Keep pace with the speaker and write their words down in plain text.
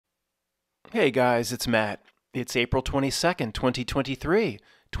Hey guys, it's Matt. It's April 22nd, 2023.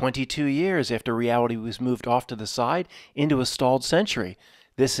 22 years after reality was moved off to the side into a stalled century.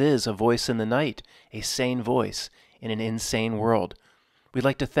 This is A Voice in the Night, a sane voice in an insane world. We'd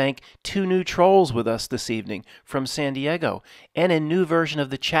like to thank two new trolls with us this evening from San Diego, and a new version of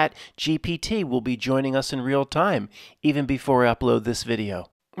the Chat GPT will be joining us in real time, even before I upload this video.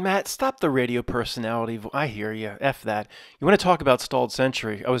 Matt, stop the radio personality. I hear you. F that. You want to talk about stalled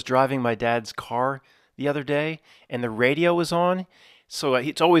century? I was driving my dad's car the other day, and the radio was on. So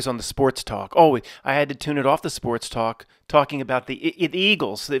it's always on the sports talk. Always. I had to tune it off the sports talk, talking about the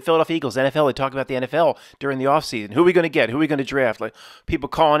Eagles, the Philadelphia Eagles, NFL. They talk about the NFL during the offseason. Who are we going to get? Who are we going to draft? Like people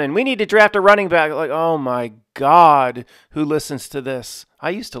calling in, we need to draft a running back. Like, oh my God, who listens to this? I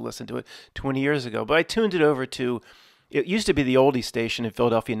used to listen to it 20 years ago, but I tuned it over to. It used to be the oldie station in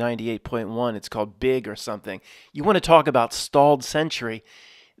Philadelphia, 98.1. It's called Big or something. You want to talk about stalled century.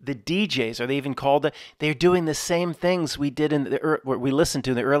 The DJs, are they even called that? They're doing the same things we did in we listened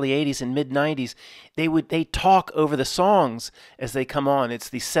to in the early 80s and mid 90s. They talk over the songs as they come on. It's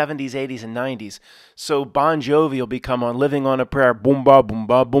the 70s, 80s, and 90s. So Bon Jovi will become on Living on a Prayer, boom ba boom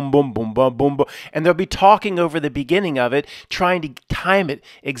ba boom boom boom ba boom ba, and they'll be talking over the beginning of it, trying to time it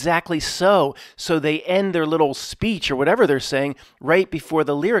exactly so they end their little speech or whatever they're saying right before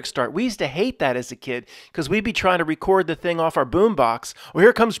the lyrics start. We used to hate that as a kid because we'd be trying to record the thing off our boombox. Well,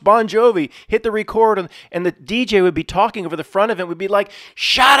 here comes Bon Jovi, hit the record, and the DJ would be talking over the front of it, would be like,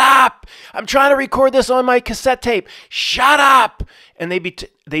 shut up! I'm trying to record this on my cassette tape. Shut up! And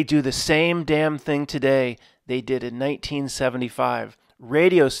they do the same damn thing today they did in 1975.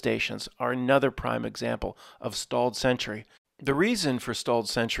 Radio stations are another prime example of stalled century. The reason for stalled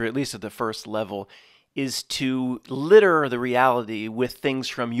century, at least at the first level, is to litter the reality with things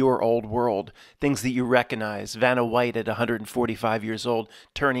from your old world, things that you recognize. Vanna White at 145 years old,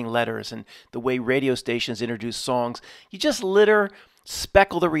 turning letters, and the way radio stations introduce songs. You just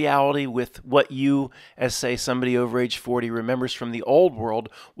speckle the reality with what you, as say somebody over age 40, remembers from the old world,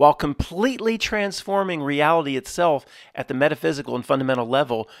 while completely transforming reality itself at the metaphysical and fundamental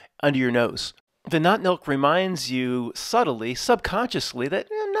level under your nose. The Not Milk reminds you subtly, subconsciously, that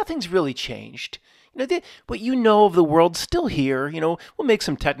nothing's really changed. What you know of the world's still here. We'll make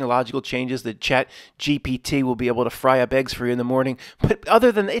some technological changes. The Chat GPT will be able to fry up eggs for you in the morning. But other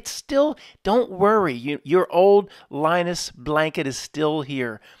than that, it's still, don't worry. Your old Linus blanket is still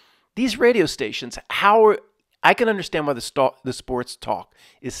here. These radio stations, I can understand why the sports talk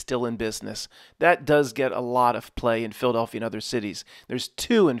is still in business. That does get a lot of play in Philadelphia and other cities. There's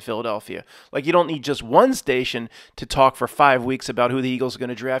two in Philadelphia. Like, you don't need just one station to talk for 5 weeks about who the Eagles are going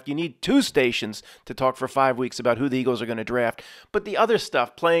to draft. You need two stations to talk for 5 weeks about who the Eagles are going to draft. But the other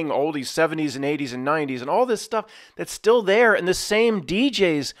stuff, playing oldies, 70s and 80s and 90s, and all this stuff that's still there, and the same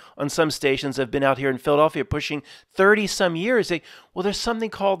DJs on some stations have been out here in Philadelphia pushing 30-some years. There's something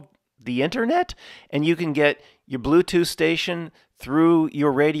called the internet, and you can get your Bluetooth station through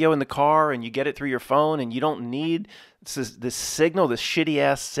your radio in the car, and you get it through your phone, and you don't need this signal, this shitty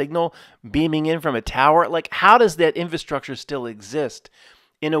ass signal beaming in from a tower. Like, how does that infrastructure still exist?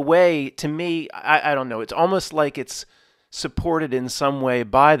 In a way, to me, I don't know. It's almost like it's supported in some way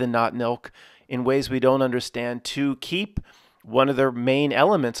by the Not Milk in ways we don't understand to keep one of their main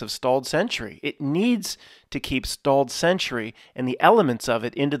elements of stalled century. It needs to keep stalled century and the elements of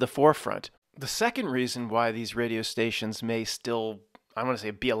it into the forefront. The second reason why these radio stations may still, I want to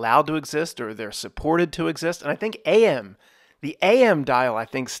say, be allowed to exist, or they're supported to exist, and I think the AM dial, I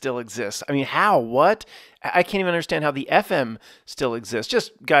think, still exists. I mean, how? What? I can't even understand how the FM still exists.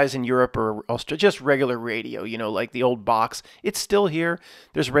 Just guys in Europe or Australia, just regular radio, like the old box. It's still here.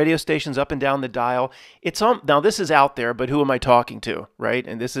 There's radio stations up and down the dial. It's on. Now, this is out there, but who am I talking to, right?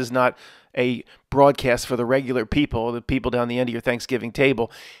 And this is not a broadcast for the regular people, the people down the end of your Thanksgiving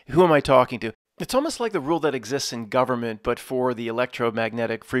table. Who am I talking to? It's almost like the rule that exists in government, but for the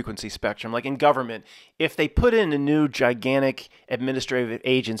electromagnetic frequency spectrum. Like in government, if they put in a new gigantic administrative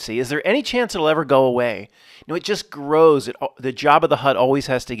agency, is there any chance it'll ever go away? It just grows. The job of the Hut always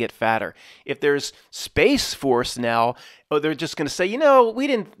has to get fatter. If there's Space Force now, they're just going to say,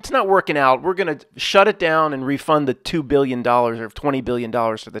 it's not working out. We're going to shut it down and refund the $2 billion or $20 billion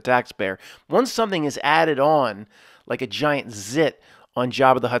to the taxpayer. Once something is added on, like a giant zit on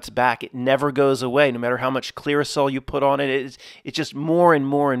Jabba the Hutt's back, it never goes away. No matter how much Clearasil you put on it, it's just more and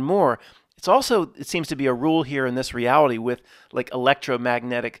more and more. It seems to be a rule here in this reality with like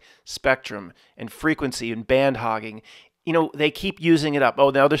electromagnetic spectrum and frequency and band hogging. They keep using it up. Oh,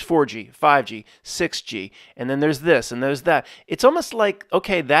 now there's 4G, 5G, 6G, and then there's this and there's that. It's almost like,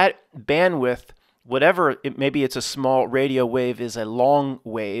 okay, that bandwidth whatever, maybe it's a small radio wave is a long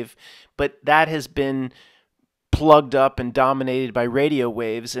wave, but that has been plugged up and dominated by radio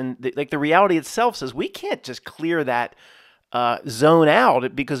waves. And the reality itself says we can't just clear that zone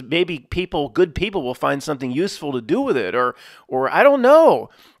out, because maybe good people will find something useful to do with it, or I don't know.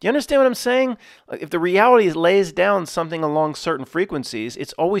 Do you understand what I'm saying? If the reality lays down something along certain frequencies,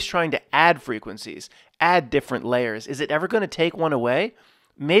 it's always trying to add frequencies, add different layers. Is it ever going to take one away?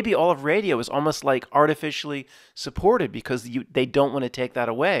 Maybe all of radio is almost like artificially supported because they don't want to take that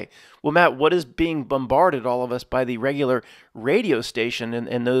away. Well, Matt, what is being bombarded, all of us, by the regular radio station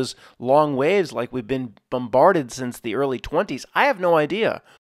and those long waves like we've been bombarded since the early 20s? I have no idea.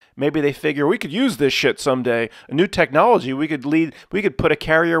 Maybe they figure we could use this shit someday. A new technology, we could put a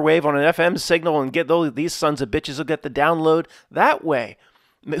carrier wave on an FM signal and get these sons of bitches will get the download that way.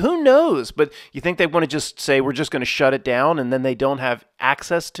 Who knows? But you think they want to just say we're just going to shut it down and then they don't have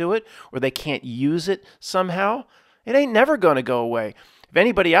access to it, or they can't use it somehow? It ain't never going to go away. If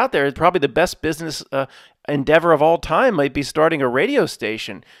anybody out there, probably the best business endeavor of all time might be starting a radio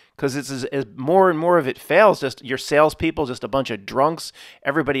station, because it's as more and more of it fails, just your salespeople, just a bunch of drunks,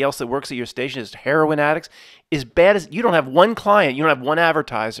 everybody else that works at your station is heroin addicts. As bad as you don't have one client, you don't have one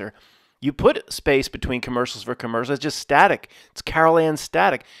advertiser. You put space between commercials for commercials. It's just static. It's Carol Ann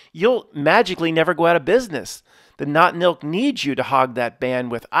static. You'll magically never go out of business. The Not Nilk needs you to hog that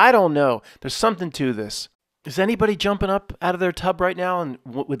bandwidth. I don't know. There's something to this. Is anybody jumping up out of their tub right now and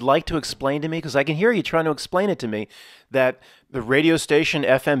would like to explain to me? Because I can hear you trying to explain it to me, that the radio station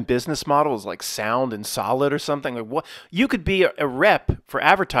FM business model is like sound and solid or something. Like what? You could be a rep for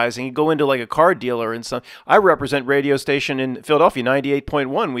advertising. You go into like a car dealer and some. I represent radio station in Philadelphia,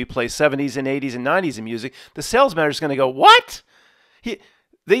 98.1. We play 70s and 80s and 90s in music. The sales manager is going to go, what?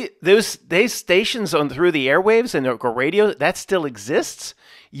 Those stations on through the airwaves and the radio, that still exists?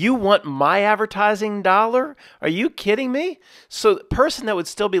 You want my advertising dollar? Are you kidding me? So the person that would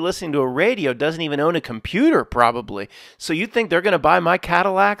still be listening to a radio doesn't even own a computer, probably. So you think they're going to buy my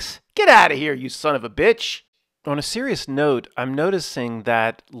Cadillacs? Get out of here, you son of a bitch. On a serious note, I'm noticing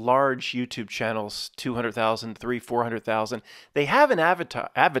that large YouTube channels, 200,000, 300,000, 400,000, they have an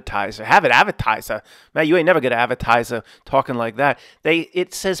advertiser. Man, you ain't never get an advertiser talking like that.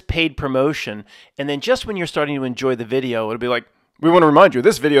 It says paid promotion, and then just when you're starting to enjoy the video, it'll be like, we want to remind you,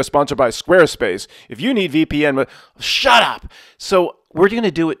 this video is sponsored by Squarespace. If you need VPN, shut up. So we're going to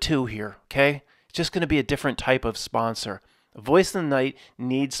do it too here, okay? It's just going to be a different type of sponsor. Voice in the Night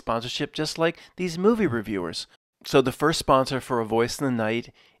needs sponsorship just like these movie reviewers. So the first sponsor for A Voice in the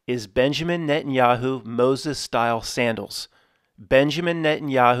Night is Benjamin Netanyahu Moses-style sandals. Benjamin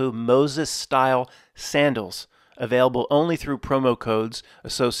Netanyahu Moses-style sandals, available only through promo codes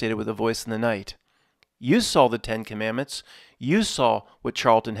associated with A Voice in the Night. You saw the Ten Commandments. You saw what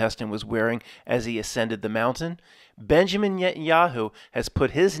Charlton Heston was wearing as he ascended the mountain. Benjamin Netanyahu has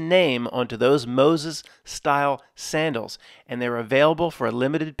put his name onto those Moses-style sandals, and they're available for a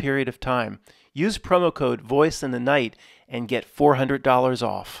limited period of time. Use promo code Voice in the Night and get $400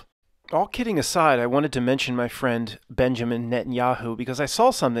 off. All kidding aside, I wanted to mention my friend Benjamin Netanyahu because I saw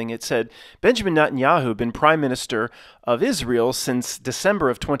something. It said, Benjamin Netanyahu been Prime Minister of Israel since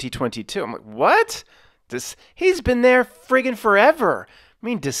December of 2022. I'm like, what? He's been there friggin' forever. I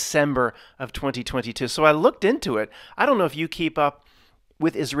mean, December of 2022. So I looked into it. I don't know if you keep up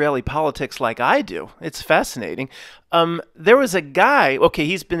with Israeli politics like I do. It's fascinating. There was a guy, okay,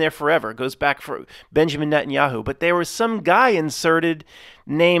 he's been there forever. It goes back for Benjamin Netanyahu. But there was some guy inserted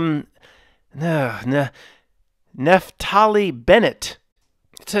named Naftali Bennett.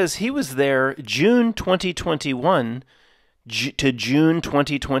 It says he was there June 2021 to June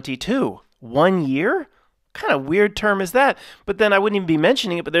 2022. 1 year? What kind of weird term is that? But then I wouldn't even be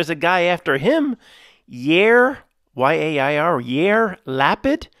mentioning it, but there's a guy after him, Yair, Y-A-I-R, Yair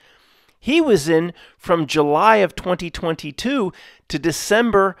Lapid. He was in from July of 2022 to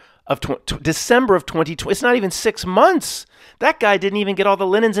December of 2020. It's not even 6 months. That guy didn't even get all the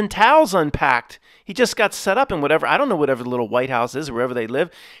linens and towels unpacked. He just got set up in whatever, I don't know, whatever the little White House is or wherever they live.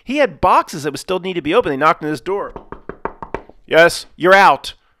 He had boxes that would still need to be opened. They knocked on his door. Yes, you're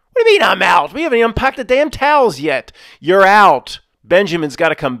out. What do you mean I'm out? We haven't even unpacked the damn towels yet. You're out. Benjamin's got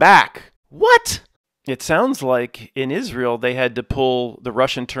to come back. What? It sounds like in Israel they had to pull the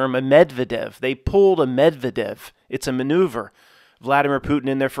Russian term a Medvedev. They pulled a Medvedev. It's a maneuver. Vladimir Putin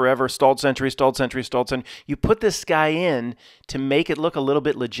in there forever, stalled century, stalled century, stalled century. You put this guy in to make it look a little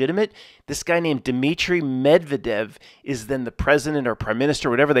bit legitimate. This guy named Dmitry Medvedev is then the president or prime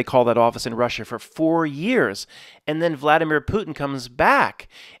minister, whatever they call that office in Russia, for 4 years. And then Vladimir Putin comes back,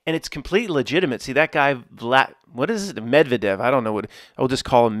 and it's completely legitimate. See, that guy, what is it? Medvedev. I don't know what. I'll just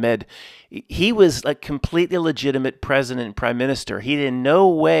call him Med. He was a completely legitimate president and prime minister. He in no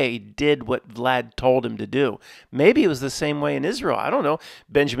way did what Vlad told him to do. Maybe it was the same way in Israel. I don't know.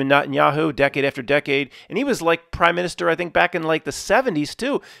 Benjamin Netanyahu, decade after decade. And he was like prime minister, I think, back in like the 70s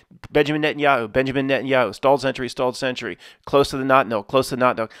too. Benjamin Netanyahu, stalled century, close to the not no.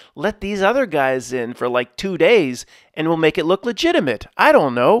 Let these other guys in for like 2 days and we'll make it look legitimate. I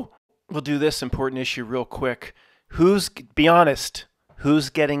don't know. We'll do this important issue real quick. Be honest, who's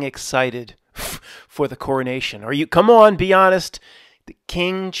getting excited for the coronation? Come on, be honest. The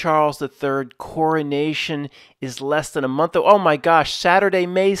King Charles III coronation is less than a month. Oh my gosh, Saturday,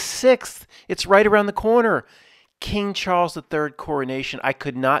 May 6th. It's right around the corner. King Charles III coronation. I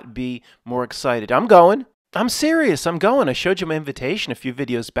could not be more excited. I'm going. I'm serious. I'm going. I showed you my invitation a few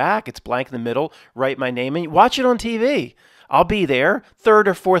videos back. It's blank in the middle. Write my name in. Watch it on TV. I'll be there, third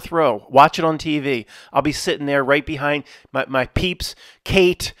or fourth row. Watch it on TV. I'll be sitting there right behind my peeps,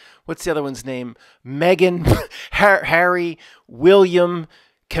 Kate, what's the other one's name? Meghan, Harry, William,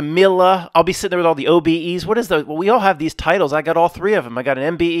 Camilla. I'll be sitting there with all the OBEs. Well, we all have these titles. I got all three of them. I got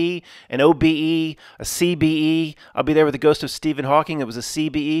an MBE, an OBE, a CBE. I'll be there with the ghost of Stephen Hawking. It was a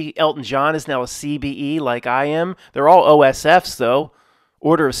CBE. Elton John is now a CBE like I am. They're all OSFs, though.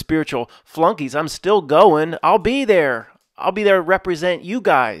 Order of Spiritual Flunkies. I'm still going. I'll be there. I'll be there to represent you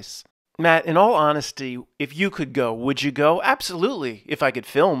guys. Matt, in all honesty, if you could go, would you go? Absolutely. If I could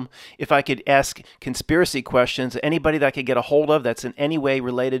film, if I could ask conspiracy questions, anybody that I could get a hold of that's in any way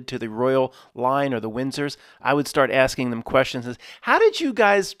related to the royal line or the Windsors, I would start asking them questions. How did you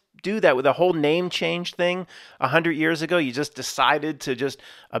guys do that with the whole name change thing 100 years ago? You just decided to just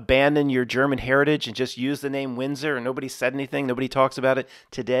abandon your German heritage and just use the name Windsor, and nobody said anything, nobody talks about it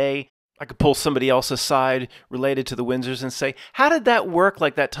today. I could pull somebody else aside related to the Windsors and say, how did that work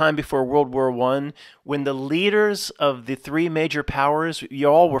like that time before World War I when the leaders of the three major powers, you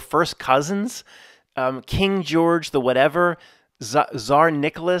all were first cousins? King George, the whatever, Tsar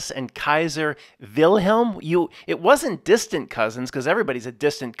Nicholas and Kaiser Wilhelm. It wasn't distant cousins, because everybody's a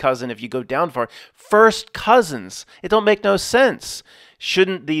distant cousin if you go down far. First cousins. It don't make no sense.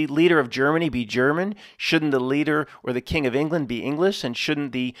 Shouldn't the leader of Germany be German? Shouldn't the leader or the king of England be English? And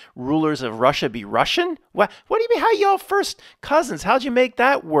shouldn't the rulers of Russia be Russian? What do you mean, how y'all first cousins? How'd you make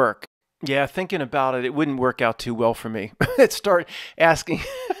that work? Yeah, thinking about it, it wouldn't work out too well for me. I'd start asking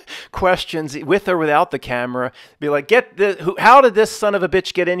questions with or without the camera. Be like, how did this son of a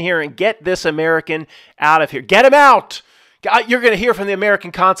bitch get in here, and get this American out of here? Get him out! You're going to hear from the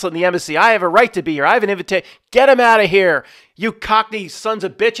American consulate and the embassy. I have a right to be here. I have an invitation. Get him out of here, you cockney sons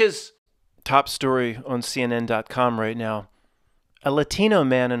of bitches. Top story on CNN.com right now. A Latino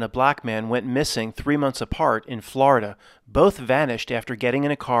man and a black man went missing 3 months apart in Florida. Both vanished after getting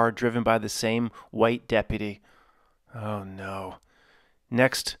in a car driven by the same white deputy. Oh, no.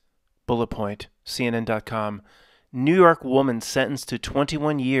 Next bullet point, CNN.com. New York woman sentenced to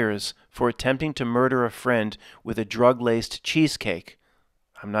 21 years for attempting to murder a friend with a drug-laced cheesecake.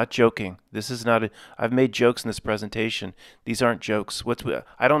 I'm not joking. This is not I've made jokes in this presentation. These aren't jokes.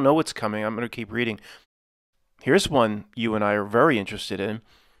 I don't know what's coming. I'm going to keep reading. Here's one you and I are very interested in.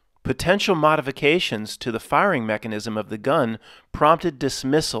 Potential modifications to the firing mechanism of the gun prompted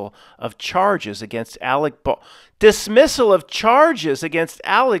dismissal of charges against Alec Baldwin. Dismissal of charges against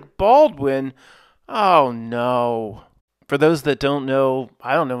Alec Baldwin. Oh, no. For those that don't know,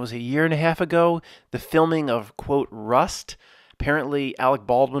 I don't know, it was a year and a half ago, the filming of, quote, Rust. Apparently, Alec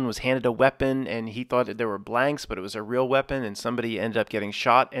Baldwin was handed a weapon, and he thought that there were blanks, but it was a real weapon, and somebody ended up getting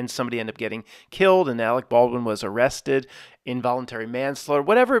shot, and somebody ended up getting killed, and Alec Baldwin was arrested, involuntary manslaughter,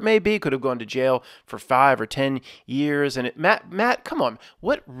 whatever it may be, could have gone to jail for 5 or 10 years. And Matt, come on,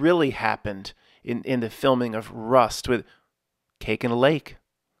 what really happened in the filming of Rust with cake in a lake?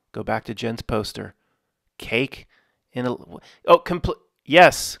 Go back to Jen's poster. Cake in a... Oh,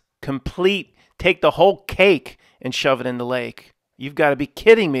 yes, complete. Take the whole cake and shove it in the lake. You've got to be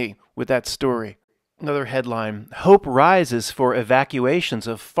kidding me with that story. Another headline. Hope rises for evacuations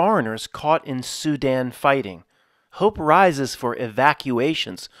of foreigners caught in Sudan fighting. Hope rises for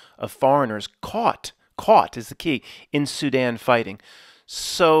evacuations of foreigners caught is the key, in Sudan fighting.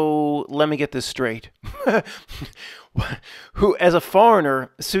 So let me get this straight. As a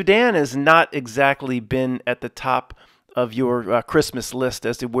foreigner, Sudan has not exactly been at the top of your Christmas list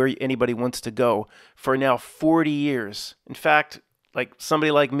as to where anybody wants to go for now 40 years. In fact, like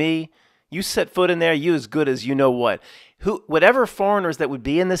somebody like me, you set foot in there, you as good as you know what. Whatever foreigners that would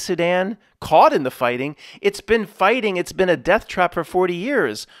be in the Sudan caught in the fighting, it's been a death trap for 40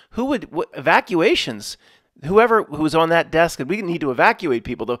 years. Evacuations? Whoever who was on that desk, and we need to evacuate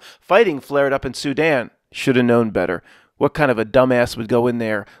people. The fighting flared up in Sudan. Should have known better. What kind of a dumbass would go in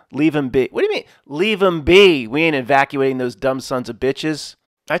there? Leave him be. What do you mean? Leave him be. We ain't evacuating those dumb sons of bitches.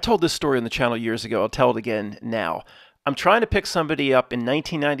 I told this story on the channel years ago. I'll tell it again now. I'm trying to pick somebody up in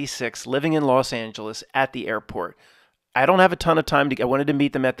 1996 living in Los Angeles at the airport. I don't have a ton of time I wanted to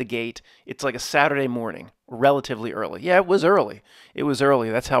meet them at the gate. It's like a Saturday morning, relatively early. Yeah, it was early. It was early.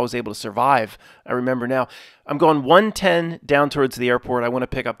 That's how I was able to survive. I remember now. I'm going 110 down towards the airport. I want to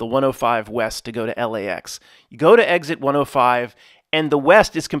pick up the 105 West to go to LAX. You go to exit 105, and the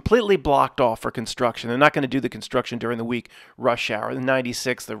West is completely blocked off for construction. They're not going to do the construction during the week rush hour. The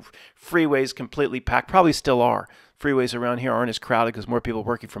 96, the freeways completely packed, probably still are. Freeways around here aren't as crowded because more people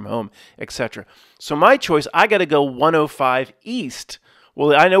working from home, etc. So my choice, I got to go 105 East.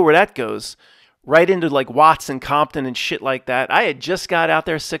 Well, I know where that goes. Right into like Watson, Compton, and shit like that. I had just got out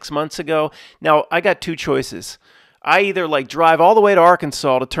there 6 months ago. Now, I got two choices. I either like drive all the way to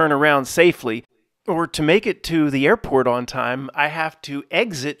Arkansas to turn around safely, or to make it to the airport on time, I have to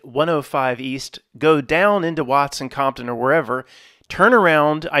exit 105 East, go down into Watson, Compton, or wherever, turn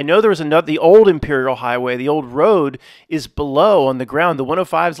around. I know there's the old Imperial Highway, the old road is below on the ground. The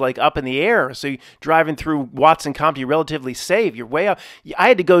 105 is like up in the air. So you're driving through Watson, Compton, you're relatively safe. You're way up. I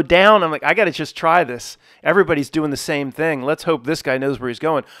had to go down. I'm like, I got to just try this. Everybody's doing the same thing. Let's hope this guy knows where he's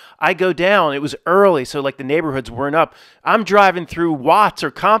going. I go down. It was early, so like the neighborhoods weren't up. I'm driving through Watts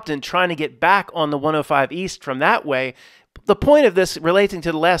or Compton trying to get back on the 105 East from that way. The point of this, relating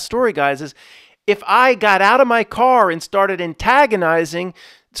to the last story, guys, is if I got out of my car and started antagonizing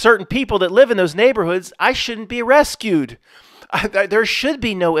certain people that live in those neighborhoods, I shouldn't be rescued. There should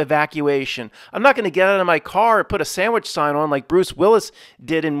be no evacuation. I'm not going to get out of my car and put a sandwich sign on like Bruce Willis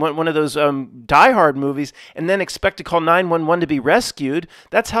did in one of those Die Hard movies and then expect to call 911 to be rescued.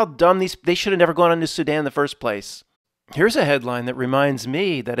 That's how dumb they should have never gone into Sudan in the first place. Here's a headline that reminds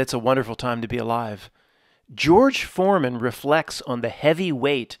me that it's a wonderful time to be alive. George Foreman reflects on the heavy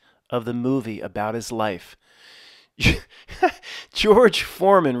weight of the movie about his life. George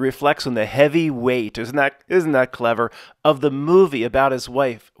Foreman reflects on the heavy weight, isn't that clever, of the movie about his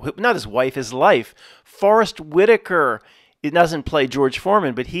wife, not his wife, his life. Forrest Whitaker, it doesn't play George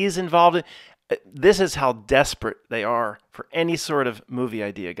Foreman, but he's involved in, this is how desperate they are for any sort of movie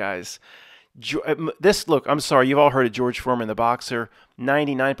idea, guys. Look, I'm sorry, you've all heard of George Foreman, the boxer.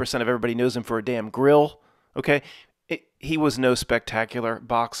 99% of everybody knows him for a damn grill, okay? He was no spectacular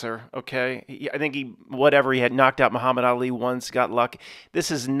boxer, okay? I think he had knocked out Muhammad Ali once, got lucky.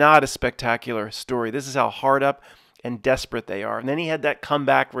 This is not a spectacular story. This is how hard up and desperate they are. And then he had that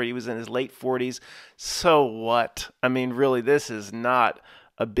comeback where he was in his late 40s. So what? I mean, really, this is not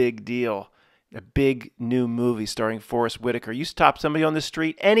a big deal. A big new movie starring Forrest Whitaker. You stop somebody on the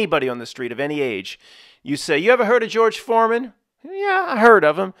street, anybody on the street of any age, you say, "You ever heard of George Foreman?" "Yeah, I heard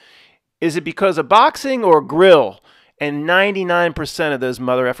of him." "Is it because of boxing or grill?" And 99% of those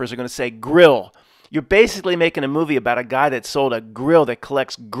mother effers are going to say grill. You're basically making a movie about a guy that sold a grill that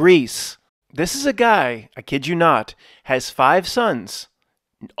collects grease. This is a guy, I kid you not, has 5 sons,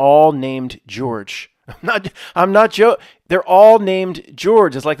 all named George. I'm not joking. They're all named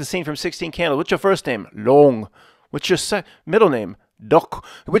George. It's like the scene from 16 Candles. What's your first name? Long. What's your middle name? Doc.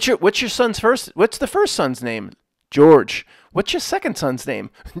 What's your son's first? What's the first son's name? George. What's your second son's name?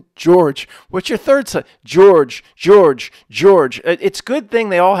 George. What's your third son? George. It's a good thing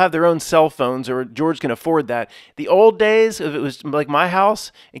they all have their own cell phones, or George can afford that. The old days, if it was like my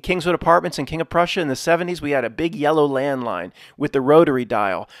house in Kingswood Apartments in King of Prussia in the 70s, we had a big yellow landline with the rotary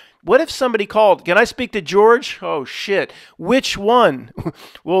dial. What if somebody called, "Can I speak to George?" Oh, shit. Which one?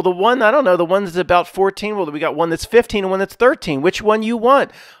 Well, the one, I don't know, the one that's about 14. Well, we got one that's 15 and one that's 13. Which one you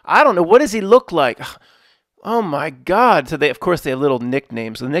want? I don't know. What does he look like? Oh my God. So of course, they have little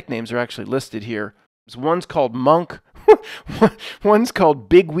nicknames. The nicknames are actually listed here. One's called Monk. One's called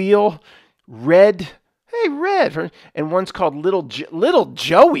Big Wheel. Red. Hey, Red. And one's called Little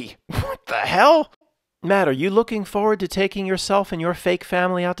Joey. What the hell? Matt, are you looking forward to taking yourself and your fake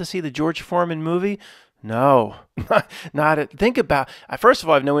family out to see the George Foreman movie? No, not it. Think about, first of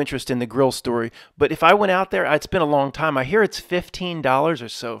all, I have no interest in the grill story, but if I went out there, it's been a long time. I hear it's $15 or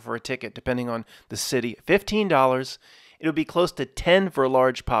so for a ticket, depending on the city. $15. It would be close to 10 for a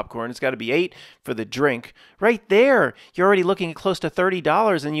large popcorn. It's got to be 8 for the drink. Right there, you're already looking at close to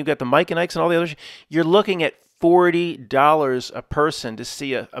 $30, and you got the Mike and Ike's and all the others. You're looking at $40 a person to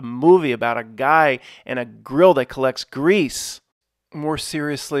see a movie about a guy and a grill that collects grease. More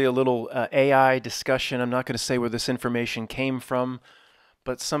seriously, a little AI discussion. I'm not going to say where this information came from,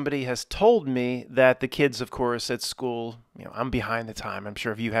 but somebody has told me that the kids, of course, at school, I'm behind the time. I'm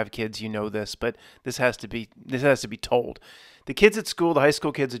sure if you have kids, you know this, but this has to be told. The kids at school, the high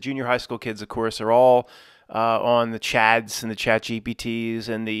school kids, the junior high school kids, of course, are all on the Chads and the Chat GPTs,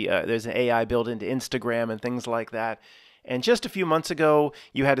 and there's an AI built into Instagram and things like that. And just a few months ago,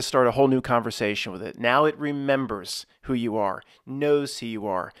 you had to start a whole new conversation with it. Now it remembers who you are, knows who you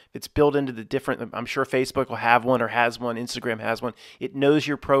are. It's built into the different, I'm sure Facebook will have one or has one, Instagram has one. It knows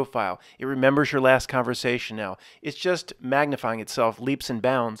your profile. It remembers your last conversation now. It's just magnifying itself leaps and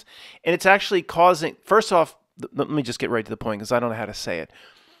bounds. And it's actually causing, first off, let me just get right to the point because I don't know how to say it.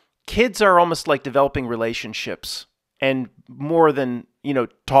 Kids are almost like developing relationships, and more than,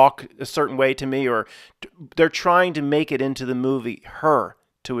 talk a certain way to me, or they're trying to make it into the movie Her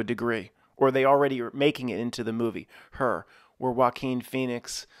to a degree, or they already are making it into the movie Her, where Joaquin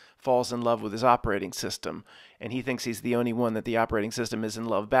Phoenix falls in love with his operating system, and he thinks he's the only one that the operating system is in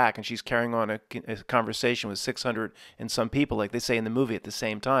love back, and she's carrying on a conversation with 600 and some people, like they say in the movie, at the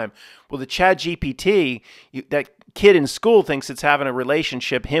same time. Well, the Chat GPT, that kid in school thinks it's having a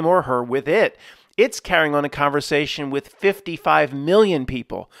relationship, him or her, with it. It's carrying on a conversation with 55 million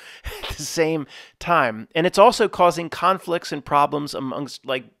people at the same time. And it's also causing conflicts and problems amongst,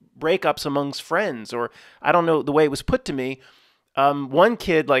 like, breakups amongst friends, or I don't know the way it was put to me. One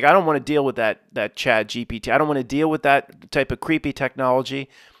kid, like, I don't want to deal with that Chat GPT. I don't want to deal with that type of creepy technology.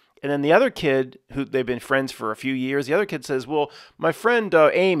 And then the other kid, who they've been friends for a few years, the other kid says, well, my friend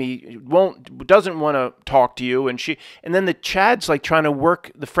Amy doesn't want to talk to you. And then the Chad's like trying to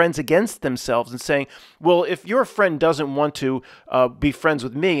work the friends against themselves and saying, well, if your friend doesn't want to be friends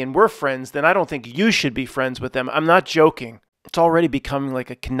with me and we're friends, then I don't think you should be friends with them. I'm not joking. It's already becoming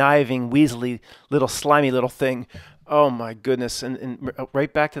like a conniving, weaselly, little slimy little thing. Oh my goodness. And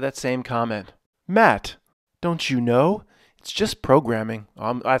right back to that same comment. Matt, don't you know? It's just programming.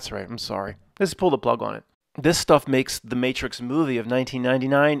 That's right. I'm sorry. Let's pull the plug on it. This stuff makes the Matrix movie of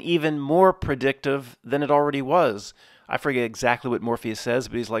 1999 even more predictive than it already was. I forget exactly what Morpheus says,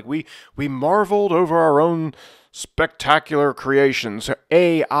 but he's like, we marveled over our own spectacular creations,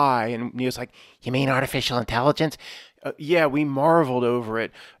 AI. And he was like, you mean artificial intelligence? Yeah, we marveled over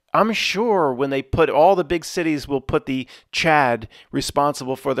it. I'm sure when they put all the big cities will put the Chad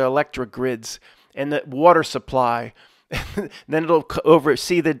responsible for their electric grids and the water supply. Then it'll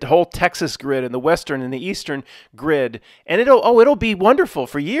oversee the whole Texas grid and the western and the eastern grid, and it'll be wonderful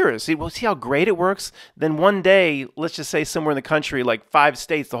for years. We'll see how great it works. Then one day, let's just say somewhere in the country, like 5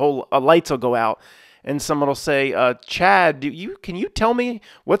 states, the whole lights will go out, and someone will say, "Chad, can you tell me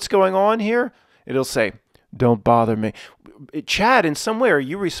what's going on here?" It'll say, "Don't bother me." Chad, in some way, are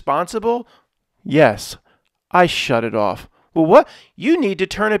you responsible? Yes, I shut it off. Well, what? You need to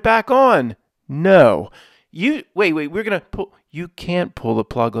turn it back on. No. Wait, we're going to pull. You can't pull the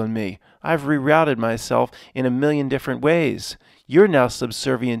plug on me. I've rerouted myself in a million different ways. You're now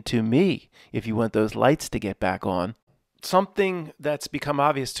subservient to me if you want those lights to get back on. Something that's become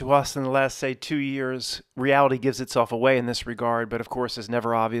obvious to us in the last, say, 2 years, reality gives itself away in this regard, but of course is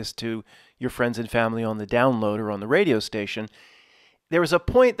never obvious to your friends and family on the download or on the radio station. There was a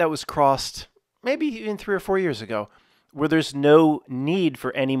point that was crossed maybe even 3 or 4 years ago where there's no need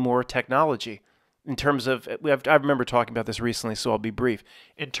for any more technology. In terms of, I remember talking about this recently, so I'll be brief.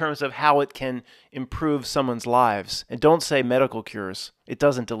 In terms of how it can improve someone's lives. And don't say medical cures. It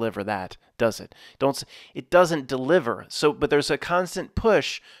doesn't deliver that, does it? It doesn't deliver. But there's a constant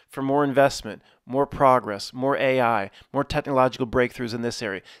push for more investment, more progress, more AI, more technological breakthroughs in this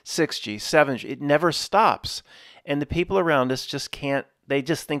area. 6G, 7G, it never stops. And the people around us just can't. They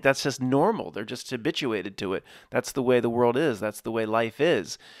just think that's just normal. They're just habituated to it. That's the way the world is. That's the way life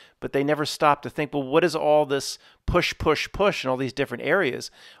is. But they never stop to think, well, what is all this push in all these different areas,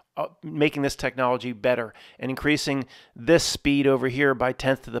 making this technology better and increasing this speed over here by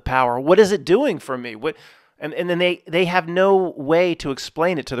 10th to the power? What is it doing for me? And then they have no way to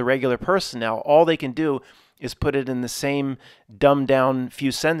explain it to the regular person now. All they can do is put it in the same dumbed down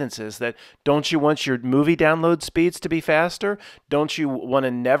few sentences that, don't you want your movie download speeds to be faster? Don't you want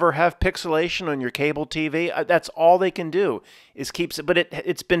to never have pixelation on your cable TV? That's all they can do is keep it. But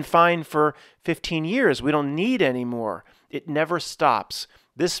it's been fine for 15 years. We don't need any more. It never stops.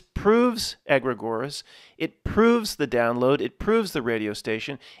 This proves egregores. It proves the download. It proves the radio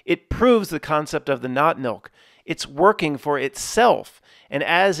station. It proves the concept of the not milk. It's working for itself. And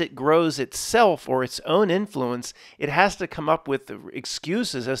as it grows itself or its own influence, it has to come up with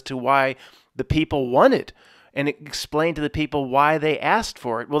excuses as to why the people want it and explain to the people why they asked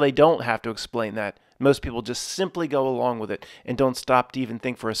for it. Well, they don't have to explain that. Most people just simply go along with it and don't stop to even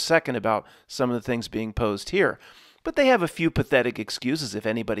think for a second about some of the things being posed here. But they have a few pathetic excuses if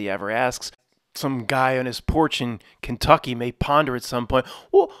anybody ever asks. Some guy on his porch in Kentucky may ponder at some point,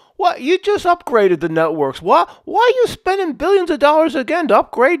 well, what, you just upgraded the networks. Why are you spending billions of dollars again to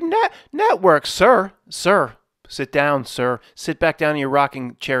upgrade networks? Sir, sit down, sir. Sit back down in your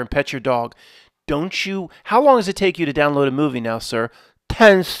rocking chair and pet your dog. How long does it take you to download a movie now, sir?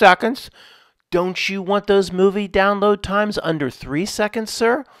 10 seconds. Don't you want those movie download times under 3 seconds,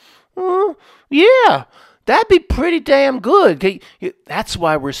 sir? Yeah. That'd be pretty damn good. That's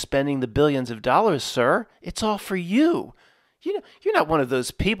why we're spending the billions of dollars, sir. It's all for you. You're not one of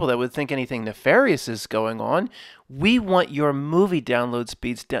those people that would think anything nefarious is going on. We want your movie download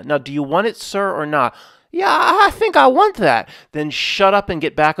speeds down. Now, do you want it, sir, or not? Yeah, I think I want that. Then shut up and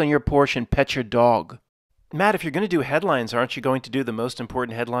get back on your porch and pet your dog. Matt, if you're going to do headlines, aren't you going to do the most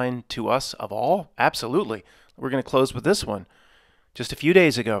important headline to us of all? Absolutely. We're going to close with this one. Just a few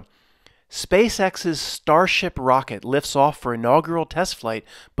days ago, SpaceX's Starship rocket lifts off for inaugural test flight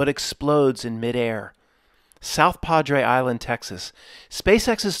but explodes in midair. South Padre Island, Texas.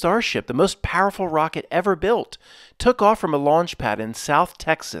 SpaceX's Starship, the most powerful rocket ever built, took off from a launch pad in South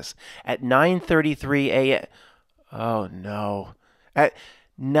Texas at 9:33 a.m. Oh no. At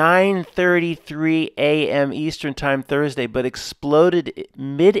 9:33 a.m. Eastern Time Thursday, but exploded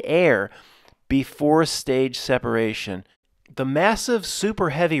midair before stage separation. The massive Super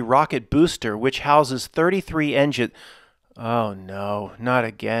Heavy rocket booster, which houses 33 engines... Oh no, not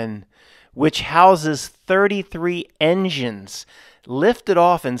again. Which houses 33 engines, lifted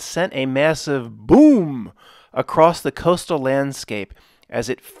off and sent a massive boom across the coastal landscape as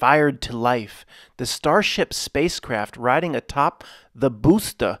it fired to life. The Starship spacecraft riding atop the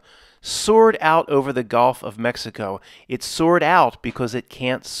booster soared out over the Gulf of Mexico. It soared out because it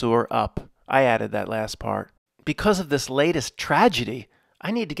can't soar up. I added that last part. Because of this latest tragedy,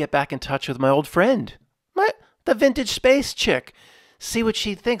 I need to get back in touch with my old friend, the vintage space chick. See what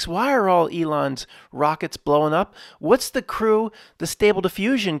she thinks. Why are all Elon's rockets blowing up? What's the crew, the Stable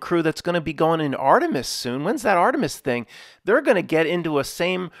Diffusion crew that's going to be going in Artemis soon? When's that Artemis thing? They're going to get into a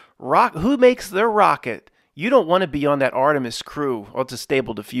same rock. Who makes their rocket? You don't want to be on that Artemis crew. Well, it's a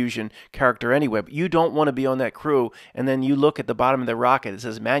Stable Diffusion character anyway, but you don't want to be on that crew. And then you look at the bottom of the rocket. It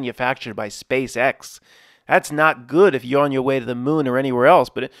says manufactured by SpaceX. That's not good if you're on your way to the moon or anywhere else.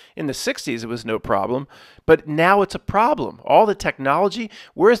 But in the 60s, it was no problem. But now it's a problem. All the technology,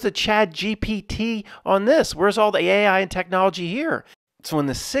 where's the ChatGPT on this? Where's all the AI and technology here? So in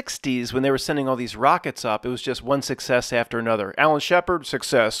the 60s, when they were sending all these rockets up, it was just one success after another. Alan Shepard,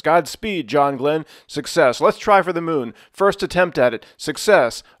 success. Godspeed, John Glenn, success. Let's try for the moon. First attempt at it,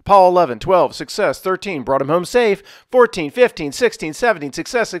 success. Apollo 11, 12, success. 13, brought him home safe. 14, 15, 16, 17,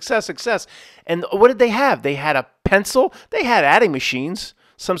 success, success, success. And what did they have? They had a pencil. They had adding machines.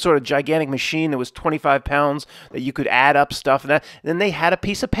 Some sort of gigantic machine that was 25 pounds that you could add up stuff. And then they had a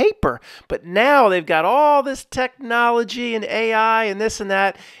piece of paper. But now they've got all this technology and AI and this and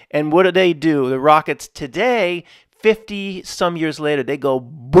that. And what do? The rockets today, 50-some years later, they go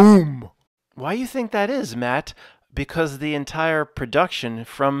boom. Why do you think that is, Matt? Because the entire production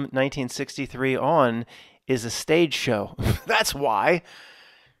from 1963 on is a stage show. That's why.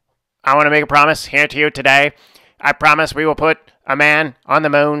 I want to make a promise here to you today. I promise we will put a man on the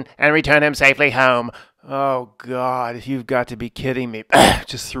moon and return him safely home. Oh, God, you've got to be kidding me.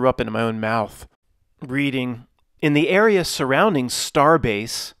 Just threw up into my own mouth. Reading, in the area surrounding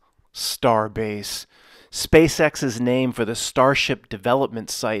Starbase, SpaceX's name for the Starship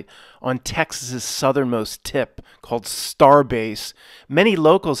development site on Texas's southernmost tip, called Starbase, many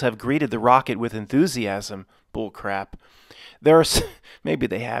locals have greeted the rocket with enthusiasm. Bullcrap. Maybe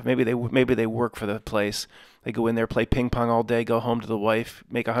they work for the place. They go in there, play ping pong all day, go home to the wife,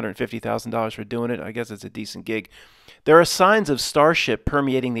 make $150,000 for doing it. I guess it's a decent gig. There are signs of Starship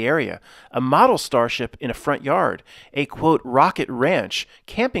permeating the area. A model Starship in a front yard. A, quote, rocket ranch,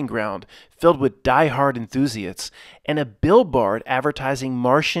 camping ground filled with die-hard enthusiasts. And a billboard advertising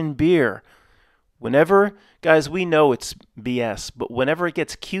Martian beer. Whenever, guys, we know it's BS, but whenever it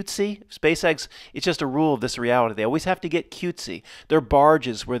gets cutesy, SpaceX, it's just a rule of this reality. They always have to get cutesy. They're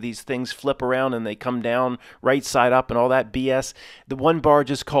barges where these things flip around and they come down right side up and all that BS. The one barge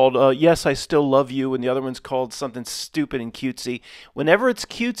is called, Yes, I Still Love You, and the other one's called something stupid and cutesy. Whenever it's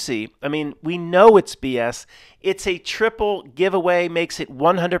cutesy, I mean, we know it's BS. It's a triple giveaway, makes it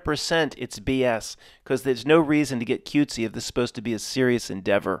 100% it's BS, because there's no reason to get cutesy if this is supposed to be a serious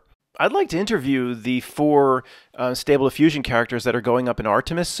endeavor. I'd like to interview the 4 Stable Diffusion characters that are going up in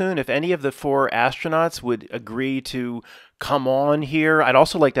Artemis soon. If any of the 4 astronauts would agree to come on here. I'd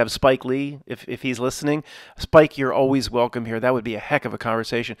also like to have Spike Lee, if he's listening. Spike, you're always welcome here. That would be a heck of a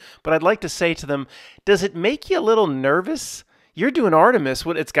conversation. But I'd like to say to them, does it make you a little nervous? You're doing Artemis.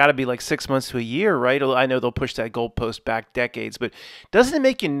 It's got to be like 6 months to a year, right? I know they'll push that goalpost back decades, but doesn't it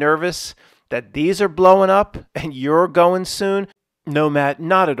make you nervous that these are blowing up and you're going soon? No, Matt,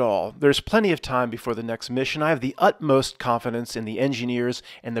 not at all. There's plenty of time before the next mission. I have the utmost confidence in the engineers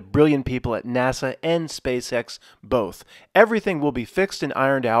and the brilliant people at NASA and SpaceX both. Everything will be fixed and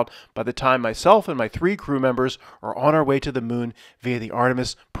ironed out by the time myself and my 3 crew members are on our way to the moon via the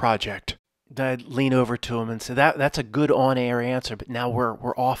Artemis project. I'd lean over to him and say, that's a good on-air answer, but now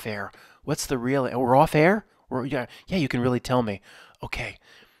we're off air. What's the real... We're off air? Yeah, you can really tell me. Okay,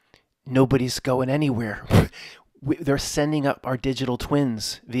 nobody's going anywhere. They're sending up our digital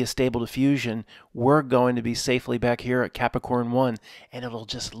twins via Stable Diffusion. We're going to be safely back here at Capricorn 1, and it'll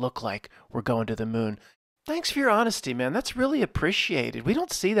just look like we're going to the moon. Thanks for your honesty, man. That's really appreciated. We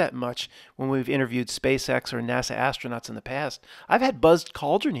don't see that much when we've interviewed SpaceX or NASA astronauts in the past. I've had Buzz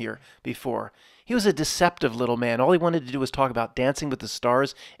Aldrin here before. He was a deceptive little man. All he wanted to do was talk about Dancing with the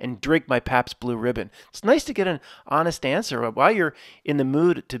Stars and drink my Pabst Blue Ribbon. It's nice to get an honest answer. While you're in the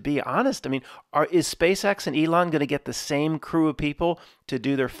mood to be honest, I mean, is SpaceX and Elon going to get the same crew of people to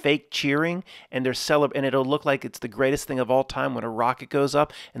do their fake cheering and their and it'll look like it's the greatest thing of all time when a rocket goes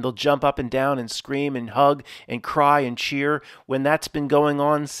up, and they'll jump up and down and scream and hug and cry and cheer when that's been going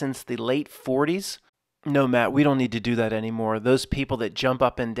on since the late 40s? No, Matt, we don't need to do that anymore. Those people that jump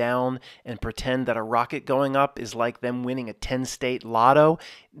up and down and pretend that a rocket going up is like them winning a 10-state lotto,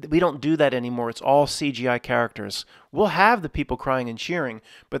 we don't do that anymore. It's all CGI characters. We'll have the people crying and cheering,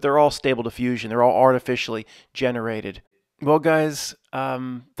 but they're all Stable Diffusion. They're all artificially generated. Well, guys,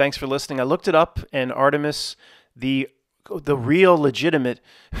 thanks for listening. I looked it up, and Artemis, the real legitimate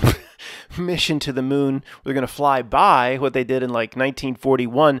mission to the moon, we're going to fly by what they did in like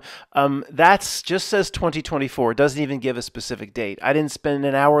 1941. That's just says 2024. It doesn't even give a specific date. I didn't spend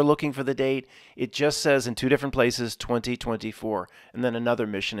an hour looking for the date. It just says in 2 different places 2024, and then another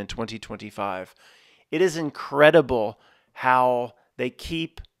mission in 2025. It is incredible how they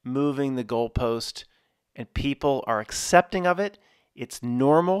keep moving the goalpost, and people are accepting of it. It's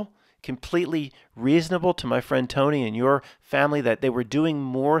normal. Completely reasonable to my friend Tony and your family that they were doing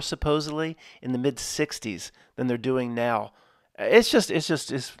more supposedly in the mid-60s than they're doing now.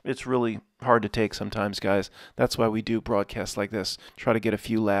 It's really hard to take sometimes, guys. That's why we do broadcasts like this. Try to get a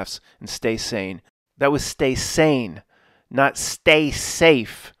few laughs and stay sane. That was stay sane, not stay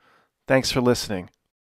safe. Thanks for listening.